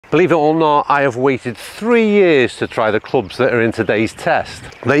Believe it or not, I have waited 3 years to try the clubs that are in today's test.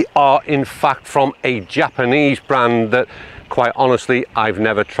 They are in fact from a Japanese brand that, quite honestly, I've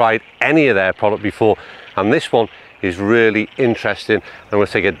never tried any of their product before, and this one is really interesting. I'm going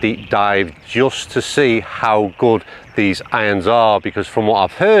to take a deep dive just to see how good these irons are, because from what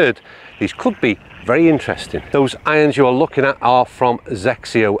I've heard, these could be very interesting. Those irons you are looking at are from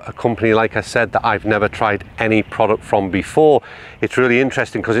XXIO, a company, like I said, that I've never tried any product from before. It's really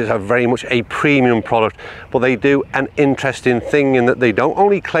interesting because it's very much a premium product, but they do an interesting thing in that they don't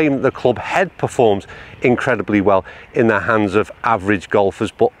only claim that the club head performs incredibly well in the hands of average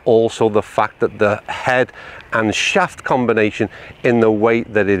golfers, but also the fact that the head and shaft combination in the way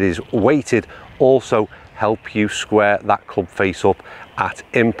that it is weighted also help you square that club face up at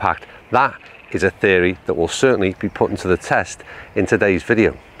impact. That is a theory that will certainly be put into the test in today's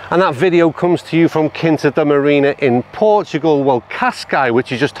video. And that video comes to you from Quinta Da Marinha in Portugal, well, Cascais,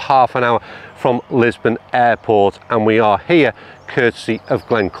 which is just half an hour from Lisbon Airport, and we are here courtesy of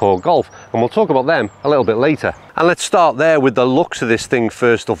Glencor Golf, and we'll talk about them a little bit later. And let's start there with the looks of this thing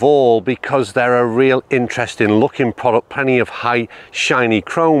first of all, because they're a real interesting looking product. Plenty of high shiny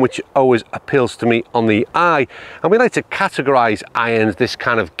chrome, which always appeals to me on the eye, and we like to categorize irons, this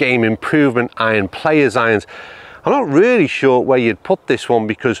kind of game improvement iron, players irons. I'm not really sure where you'd put this one,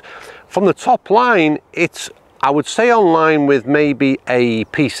 because from the top line, it's, I would say, on line with maybe a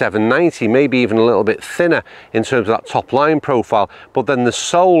P790, maybe even a little bit thinner in terms of that top line profile. But then the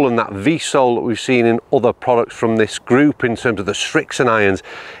sole and that V-sole that we've seen in other products from this group in terms of the Strixon irons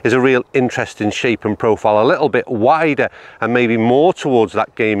is a real interesting shape and profile, a little bit wider and maybe more towards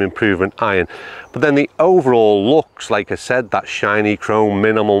that game improvement iron. But then the overall looks, like I said, that shiny chrome,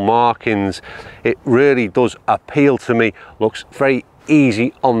 minimal markings, it really does appeal to me. Looks very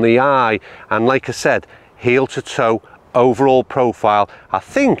easy on the eye, and like I said, heel to toe overall profile, I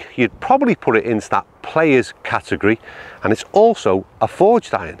think you'd probably put it into that players category, and it's also a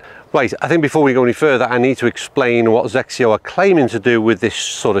forged iron. Right, I think before we go any further, I need to explain what XXIO are claiming to do with this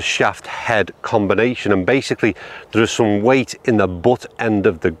sort of shaft head combination. And basically there is some weight in the butt end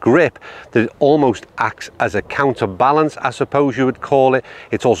of the grip that almost acts as a counterbalance, I suppose you would call it.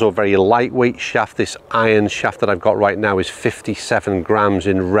 It's also a very lightweight shaft. This iron shaft that I've got right now is 57 grams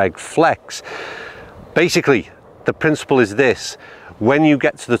in reg flex. Basically, the principle is this: when you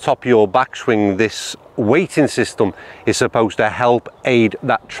get to the top of your backswing, this weighting system is supposed to help aid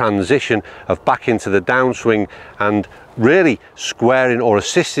that transition of back into the downswing and really squaring or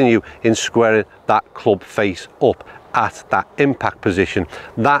assisting you in squaring that club face up at that impact position.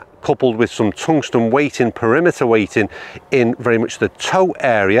 That, coupled with some tungsten weighting, perimeter weighting in very much the toe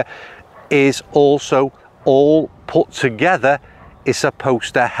area, is also all put together, is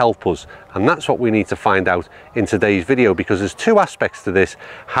supposed to help us, and that's what we need to find out in today's video, because there's two aspects to this: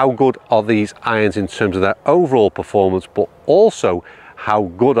 how good are these irons in terms of their overall performance, but also how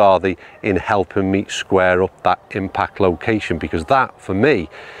good are they in helping me square up that impact location, because that for me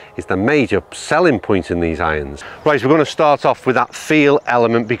is the major selling point in these irons. Right, so we're going to start off with that feel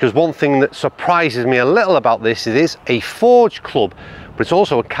element, because one thing that surprises me a little about this, it is a forged club, but it's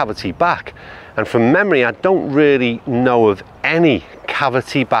also a cavity back. And from memory, I don't really know of any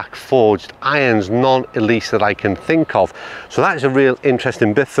cavity back forged irons, none at least that I can think of. So that is a real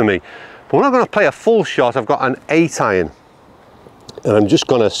interesting bit for me. But we're not going to play a full shot. I've got an 8 iron, and I'm just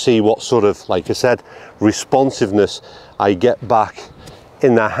going to see what sort of, like I said, responsiveness I get back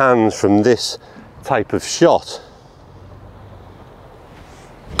in the hands from this type of shot.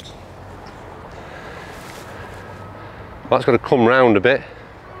 Well, that's going to come round a bit.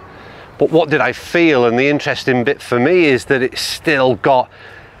 But what did I feel? And the interesting bit for me is that it's still got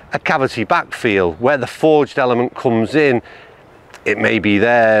a cavity back feel. Where the forged element comes in, it may be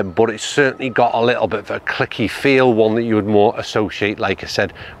there, but it's certainly got a little bit of a clicky feel, one that you would more associate, like I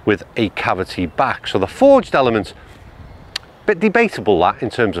said, with a cavity back. So the forged element, a bit debatable that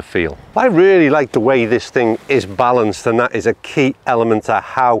in terms of feel. I really like the way this thing is balanced, and that is a key element to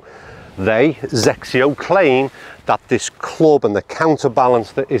how they, XXIO, claim that this club and the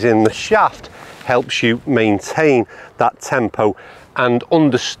counterbalance that is in the shaft helps you maintain that tempo and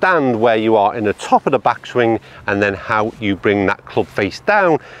understand where you are in the top of the backswing, and then how you bring that club face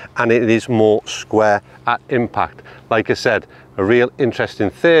down and it is more square at impact. Like I said, a real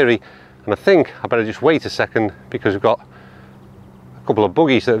interesting theory, and I think I better just wait a second, because we've got a couple of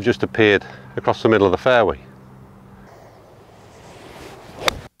buggies that have just appeared across the middle of the fairway.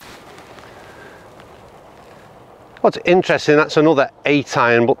 What's interesting, that's another 8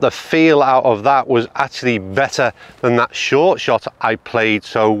 iron, but the feel out of that was actually better than that short shot I played.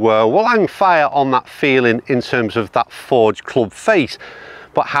 So we'll hang fire on that feeling in terms of that forged club face.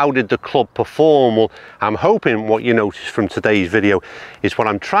 but how did the club perform? Well, I'm hoping what you notice from today's video is what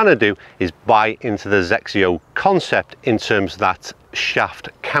I'm trying to do is buy into the XXIO concept in terms of that shaft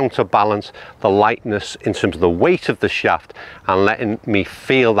counterbalance, the lightness in terms of the weight of the shaft, and letting me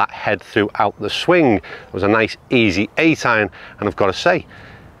feel that head throughout the swing. It was a nice easy 8-iron, and I've got to say,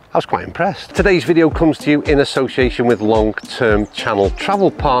 I was quite impressed. Today's video comes to you in association with long-term channel travel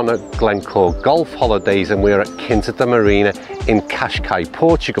partner Glencor Golf Holidays, and we're at Quinta Da Marinha in Cascais,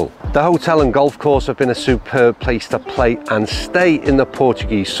 Portugal. The hotel and golf course have been a superb place to play and stay in the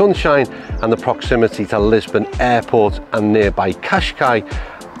Portuguese sunshine, and the proximity to Lisbon Airport and nearby Cascais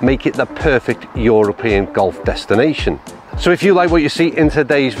make it the perfect European golf destination. So if you like what you see in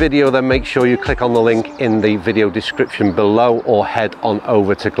today's video, then make sure you click on the link in the video description below, or head on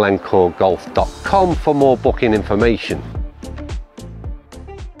over to glencorgolf.com for more booking information.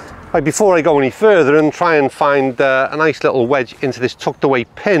 Right, before I go any further and try and find a nice little wedge into this tucked away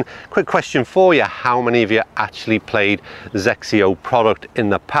pin, quick question for you: how many of you actually played XXIO product in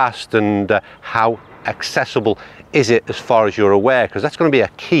the past, and how accessible is it as far as you're aware? Because that's going to be a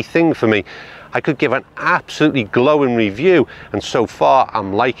key thing for me. I could give an absolutely glowing review, and so far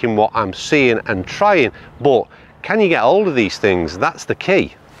I'm liking what I'm seeing and trying, but can you get hold of these things? That's the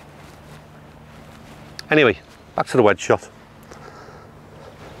key. Anyway, back to the wedge shot.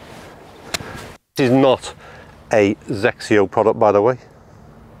 This is not a XXIO product, by the way.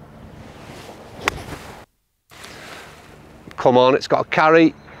 Come on, it's got a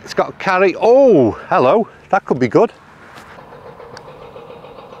carry. It's got a carry. Oh, hello. That could be good.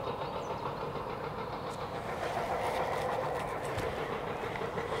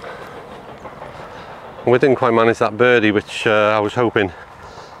 We didn't quite manage that birdie, which I was hoping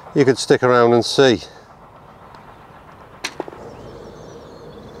you could stick around and see.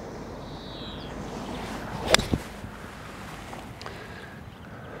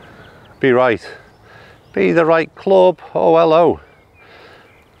 Be right. Be the right club. Oh, hello.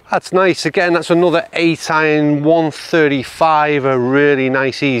 That's nice. Again, that's another 8-iron, 135, a really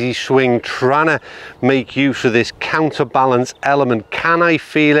nice easy swing, trying to make use of this counterbalance element. Can I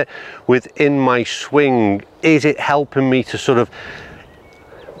feel it within my swing? Is it helping me to sort of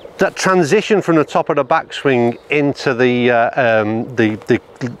that transition from the top of the backswing into the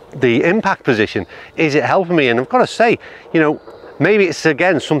impact position? Is it helping me? And I've got to say, you know, maybe it's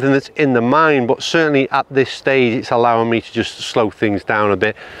again something that's in the mind, but certainly at this stage it's allowing me to just slow things down a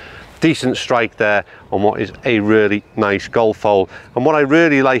bit. Decent strike there on what is a really nice golf hole. And what I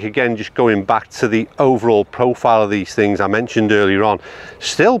really like, again, just going back to the overall profile of these things I mentioned earlier on,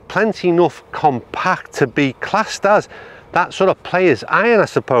 still plenty enough compact to be classed as that sort of player's iron, I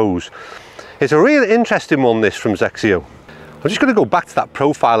suppose. It's a really interesting one, this, from XXIO. I'm just going to go back to that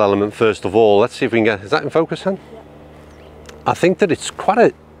profile element first of all. Let's see if we can get, is that in focus, Hen? I think that it's quite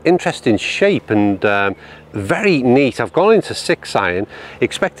an interesting shape and very neat. I've gone into 6-iron,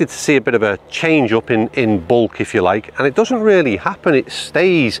 expected to see a bit of a change up in bulk, if you like, and it doesn't really happen. It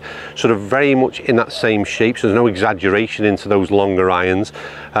stays sort of very much in that same shape, so there's no exaggeration into those longer irons.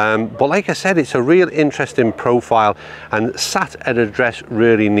 But like I said, it's a real interesting profile and sat at address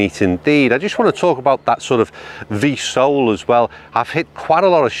really neat indeed. I just want to talk about that sort of V-sole as well. I've hit quite a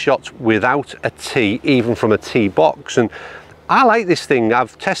lot of shots without a tee, even from a tee box, and I like this thing.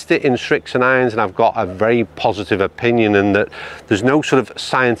 I've tested it in Strix and irons and I've got a very positive opinion, and that there's no sort of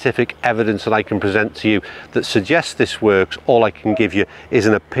scientific evidence that I can present to you that suggests this works. All I can give you is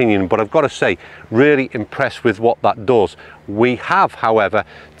an opinion, but I've got to say, really impressed with what that does. We have, however,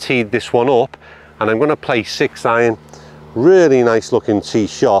 teed this one up, and I'm going to play 6-iron. Really nice looking tee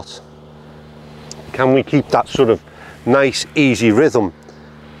shot. Can we keep that sort of nice easy rhythm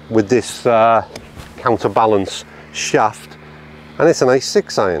with this counterbalance shaft? And it's a nice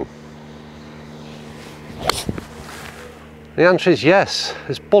 6-iron. The answer is yes.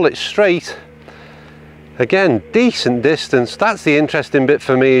 It's bullet straight. Again, decent distance. That's the interesting bit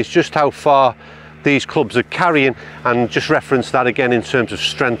for me, is just how far these clubs are carrying, and just reference that again in terms of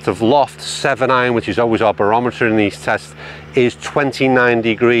strength of loft. 7-iron, which is always our barometer in these tests, is 29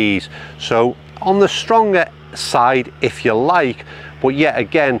 degrees. So on the stronger side, if you like, but yet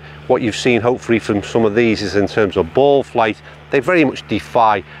again, what you've seen hopefully from some of these is in terms of ball flight, they very much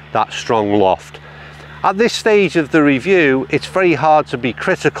defy that strong loft. At this stage of the review, it's very hard to be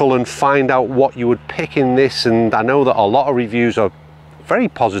critical and find out what you would pick in this, and I know that a lot of reviews are very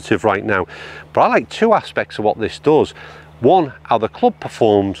positive right now, but I like two aspects of what this does. One, how the club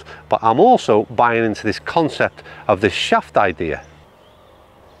performs, but I'm also buying into this concept of this shaft idea.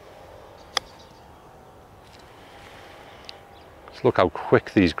 Look how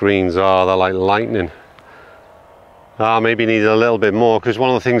quick these greens are, they're like lightning. Maybe needed a little bit more, because one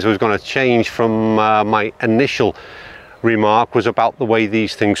of the things I was going to change from my initial remark was about the way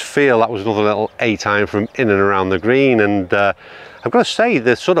these things feel. That was another little 8 iron from in and around the green, and I've got to say,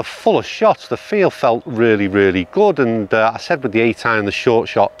 the sort of fuller shots, the feel felt really, really good. And I said with the 8 iron, the short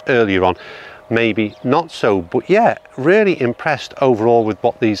shot earlier on, maybe not so, but yeah, really impressed overall with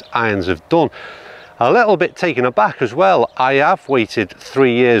what these irons have done. A little bit taken aback as well. I have waited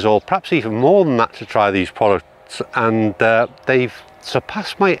 3 years, or perhaps even more than that, to try these products, and they've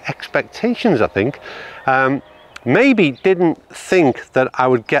surpassed my expectations, I think. Maybe didn't think that I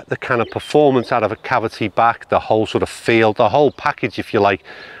would get the kind of performance out of a cavity back, the whole sort of feel, the whole package, if you like,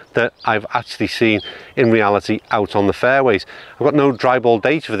 that I've actually seen in reality out on the fairways. I've got no dry ball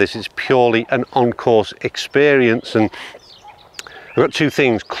data for this. It's purely an on-course experience, and I've got 2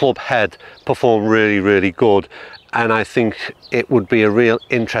 things. Club head performed really, really good, and I think it would be a real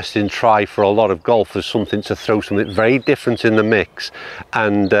interesting try for a lot of golfers, something to throw something very different in the mix.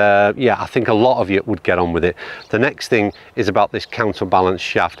 And yeah, I think a lot of you would get on with it. The next thing is about this counterbalance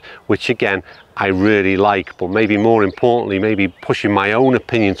shaft, which again, I really like, but maybe more importantly, maybe pushing my own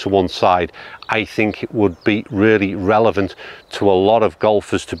opinion to one side, I think it would be really relevant to a lot of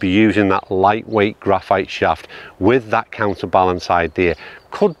golfers to be using that lightweight graphite shaft with that counterbalance idea.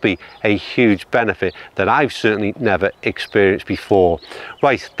 Could be a huge benefit that I've certainly never experienced before.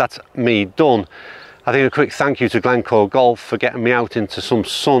 Right, that's me done. I think a quick thank you to Glencor Golf for getting me out into some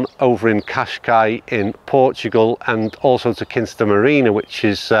sun over in Cascais in Portugal, and also to Quinta Da Marinha, which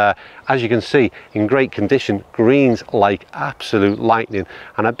is, as you can see, in great condition. Greens like absolute lightning,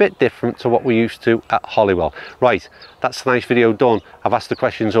 and a bit different to what we're used to at Holywell. Right, that's a nice video done. I've asked the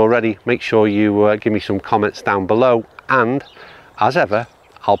questions already. Make sure you give me some comments down below, and as ever,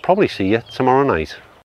 I'll probably see you tomorrow night.